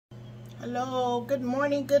Hello, good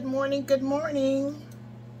morning, good morning, good morning.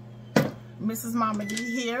 Mrs. Mama D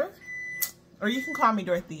here, or you can call me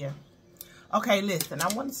Dorothea. Okay, listen,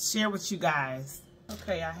 I want to share with you guys.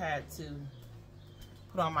 Okay, I had to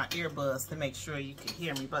put on my earbuds to make sure you could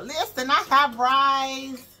hear me. But listen, I have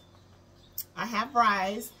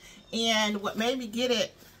Ryze. And what made me get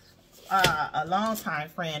it, a longtime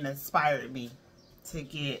friend inspired me to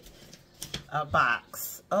get a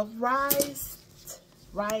box of Ryze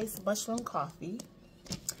mushroom coffee.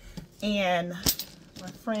 And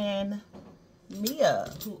my friend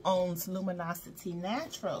Mia, who owns Luminosity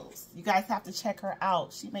Naturals, you guys have to check her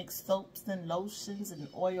out. She makes soaps and lotions and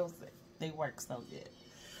oils. They work so good.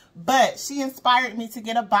 But she inspired me to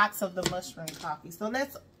get a box of the mushroom coffee. So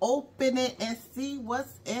let's open it and see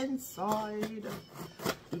what's inside.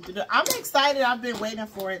 I'm excited. I've been waiting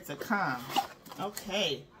for it to come.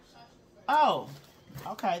 Okay. Oh,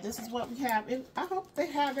 okay. This is what we have. I hope they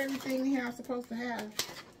have everything here I'm supposed to have.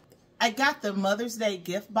 I got the Mother's Day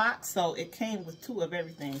gift box, so it came with 2 of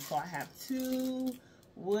everything. So I have 2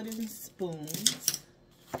 wooden spoons.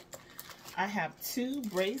 I have 2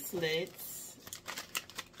 bracelets.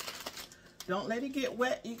 Don't let it get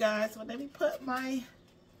wet, you guys. Well, let me put my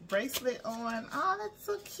bracelet on. Oh, that's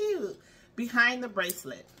so cute. Behind the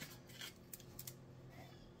bracelet.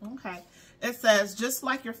 Okay. It says, just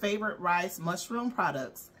like your favorite Ryze mushroom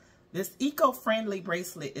products, this eco-friendly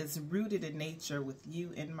bracelet is rooted in nature with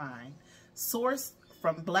you in mind. Sourced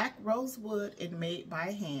from black rosewood and made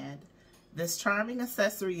by hand, this charming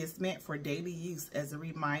accessory is meant for daily use as a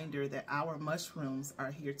reminder that our mushrooms are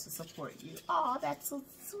here to support you. Oh, that's so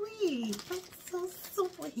sweet. That's so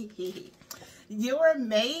sweet. You're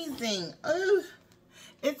amazing. Ooh,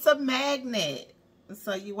 it's a magnet.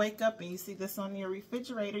 So you wake up and you see this on your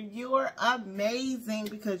refrigerator. You're amazing,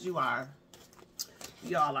 because you are.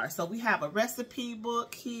 Y'all are. So we have a recipe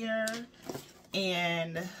book here.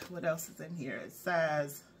 And what else is in here? It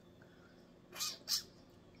says,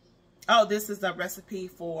 oh, this is a recipe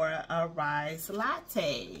for a Ryze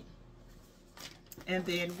latte. And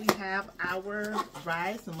then we have our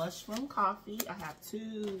Ryze mushroom coffee. I have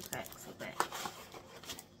 2 packs of that.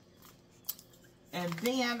 And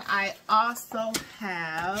then I also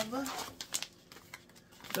have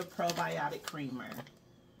the probiotic creamer.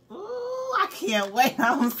 Ooh, I can't wait.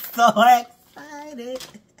 I'm so excited.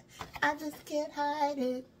 I just can't hide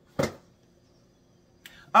it.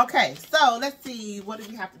 Okay, so let's see. What do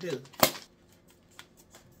we have to do?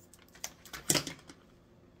 I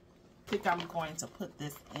think I'm going to put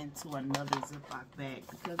this into another Ziploc bag,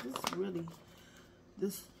 because it's really,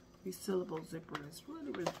 this resealable zipper is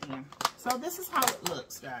really, really thin. So this is how it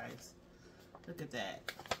looks, guys. Look at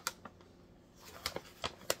that.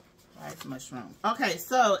 Ryze mushroom. Okay,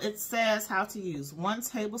 so it says how to use 1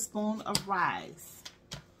 tablespoon of Ryze.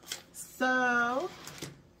 So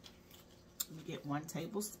you get 1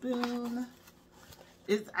 tablespoon.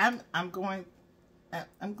 I'm going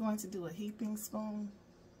to do a heaping spoon.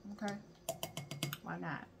 Okay, why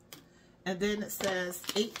not? And then it says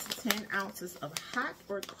 8 to 10 ounces of hot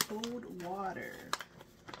or cold water.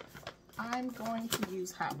 I'm going to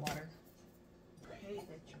use hot water. Pray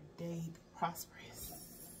that your day be prosperous.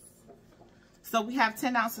 So we have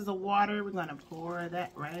 10 ounces of water. We're going to pour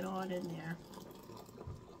that right on in there.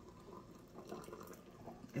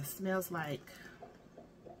 It smells like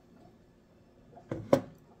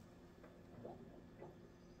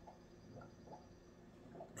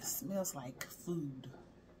food.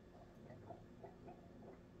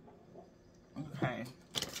 Okay.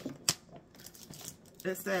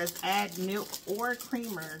 It says add milk or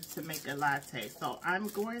creamer to make a latte. So I'm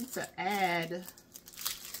going to add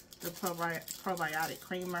the probiotic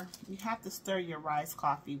creamer. You have to stir your Ryze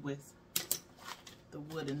coffee with the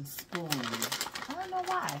wooden spoon. I don't know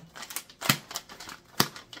why.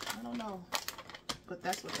 I don't know. But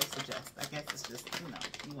that's what they suggest. I guess it's just, you know,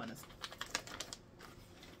 you want to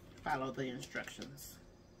follow the instructions.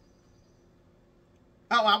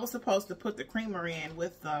 Oh, I was supposed to put the creamer in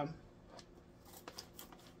with the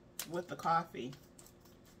coffee.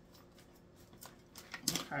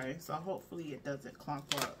 Okay, so hopefully it doesn't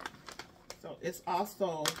clump up. So it's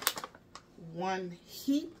also 1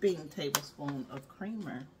 heaping tablespoon of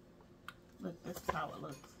creamer. Look, this is how it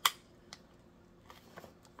looks.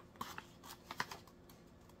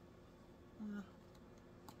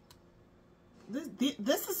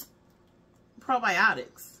 This is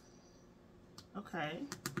probiotics. Okay.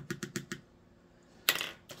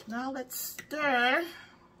 Now let's stir.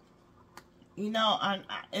 You know,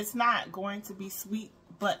 it's not going to be sweet,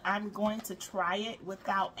 but I'm going to try it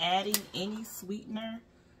without adding any sweetener.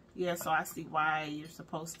 Yeah, so I see why you're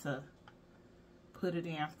supposed to put it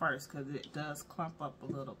in first because it does clump up a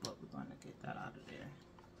little, but we're going to get that out of there.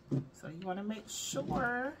 So you want to make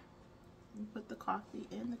sure you put the coffee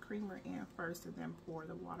and the creamer in first and then pour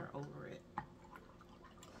the water over it.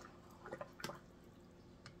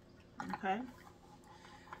 Okay.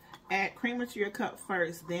 Add creamer to your cup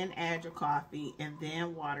first, then add your coffee, and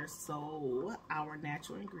then water so our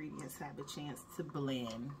natural ingredients have a chance to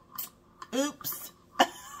blend. Oops.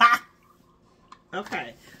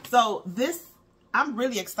 Okay, so this, I'm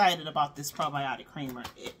really excited about this probiotic creamer.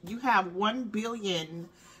 You have 1 billion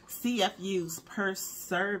CFUs per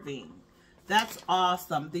serving. That's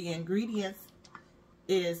awesome. The ingredients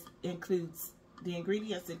includes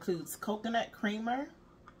coconut creamer,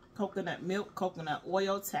 coconut milk, coconut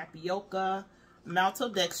oil, tapioca,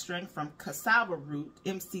 maltodextrin from cassava root,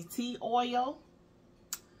 MCT oil.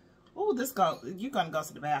 Oh, you're gonna go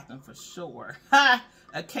to the bathroom for sure.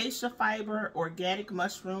 Acacia fiber, organic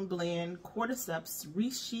mushroom blend, cordyceps,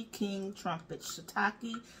 reishi king trumpet,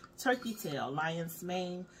 shiitake, turkey tail, lion's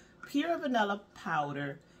mane, pure vanilla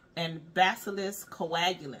powder, and bacillus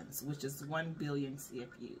coagulans, which is 1 billion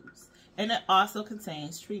CFUs. And it also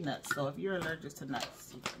contains tree nuts. So if you're allergic to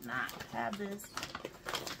nuts, you cannot have this.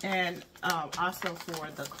 And also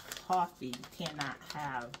for the coffee, you cannot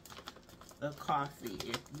have the coffee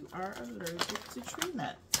if you are allergic to tree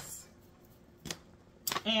nuts.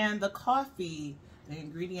 And the coffee, the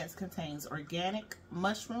ingredients contains organic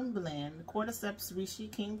mushroom blend, cordyceps,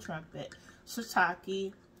 reishi king trumpet,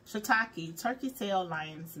 shiitake, turkey tail,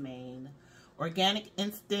 lion's mane, organic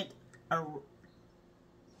instant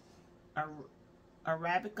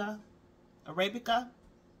Arabica,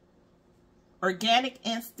 organic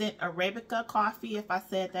instant Arabica coffee, if I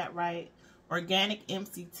said that right, organic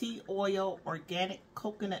MCT oil, organic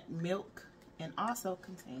coconut milk, and also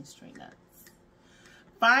contains tree nuts.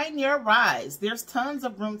 Find your Ryze. There's tons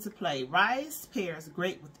of room to play. Ryze pairs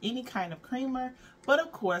great with any kind of creamer, but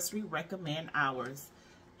of course we recommend ours.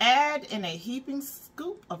 Add in a heaping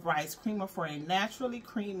scoop of Ryze creamer for a naturally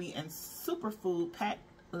creamy and superfood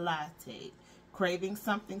packed latte. Craving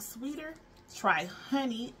something sweeter? Try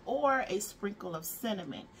honey or a sprinkle of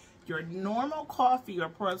cinnamon. Your normal coffee or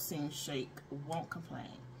protein shake won't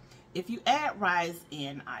complain if you add Ryze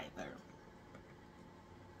in either.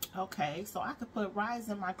 Okay, so I could put Ryze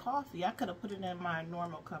in my coffee. I could have put it in my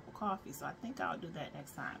normal cup of coffee, so I think I'll do that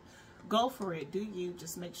next time. Go for it. Do you.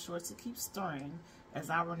 Just make sure to keep stirring as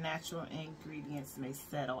our natural ingredients may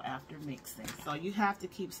settle after mixing. So you have to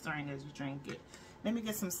keep stirring as you drink it. Let me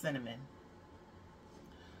get some cinnamon.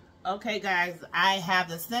 Okay, guys, I have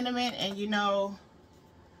the cinnamon, and you know,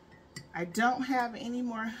 I don't have any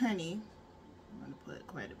more honey. I'm going to put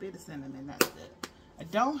quite a bit of cinnamon. That's it. I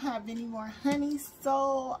don't have any more honey,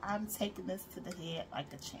 so I'm taking this to the head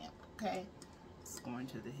like a champ, okay? It's going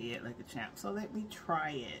to the head like a champ. So let me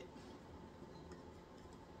try it.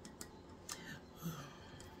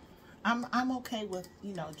 I'm okay with,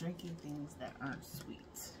 you know, drinking things that aren't sweet.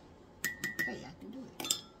 Okay, I can do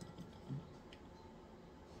it.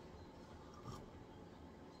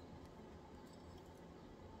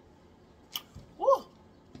 Woo!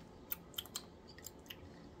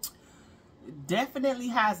 It definitely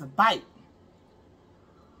has a bite.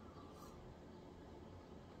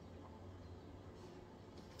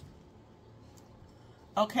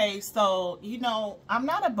 Okay, so, you know, I'm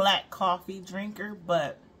not a black coffee drinker,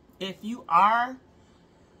 but if you are,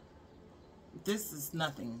 this is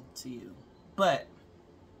nothing to you. But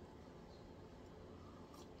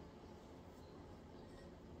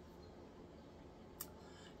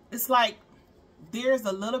it's like there's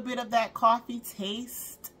a little bit of that coffee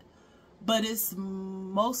taste, but it's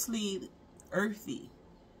mostly earthy.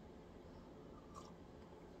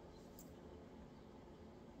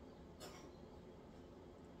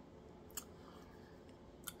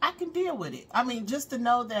 I can deal with it. I mean, just to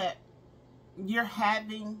know that you're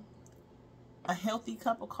having a healthy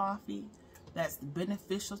cup of coffee that's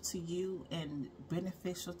beneficial to you and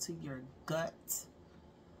beneficial to your gut,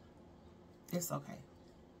 it's okay.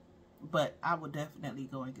 But I would definitely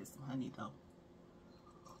go and get some honey, though.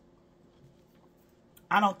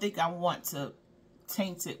 I don't think I want to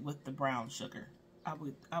taint it with the brown sugar. I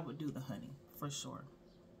would do the honey for sure.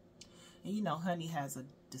 And you know, honey has a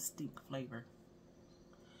distinct flavor.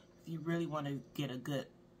 If you really want to get a good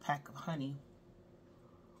pack of honey,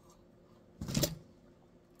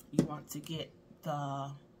 you want to get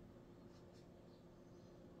the,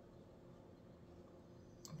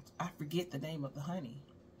 I forget the name of the honey.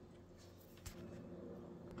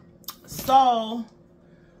 So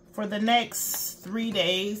for the next 3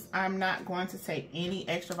 days, I'm not going to take any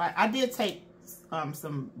extra vitamin. I did take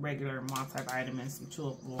some regular multivitamins, some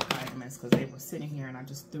chewable vitamins, because they were sitting here and I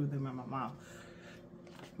just threw them in my mouth.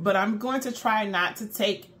 But I'm going to try not to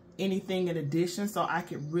take anything in addition so I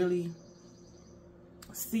could really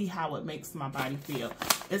see how it makes my body feel.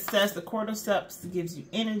 It says the cordyceps gives you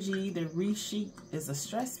energy. The reishi is a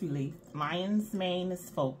stress relief. Lion's mane is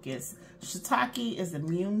focus. Shiitake is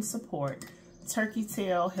immune support. Turkey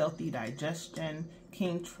tail, healthy digestion.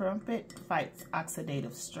 King trumpet fights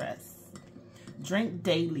oxidative stress. Drink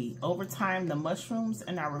daily. Over time, the mushrooms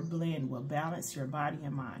in our blend will balance your body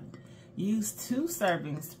and mind. Use 2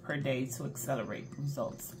 servings per day to accelerate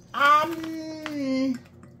results. I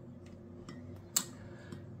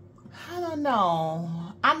don't know.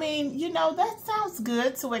 I mean, you know, that sounds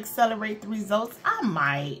good to accelerate the results. I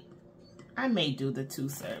may do the 2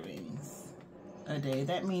 servings a day.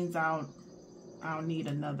 That means I'll need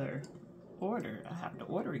another order. I have to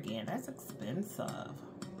order again. That's expensive.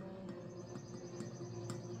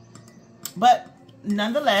 But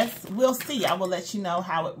nonetheless, we'll see. I will let you know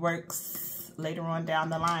how it works later on down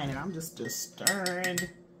the line. And I'm just stirring.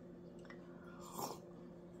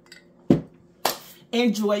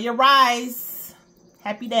 Enjoy your Ryze.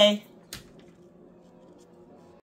 Happy day.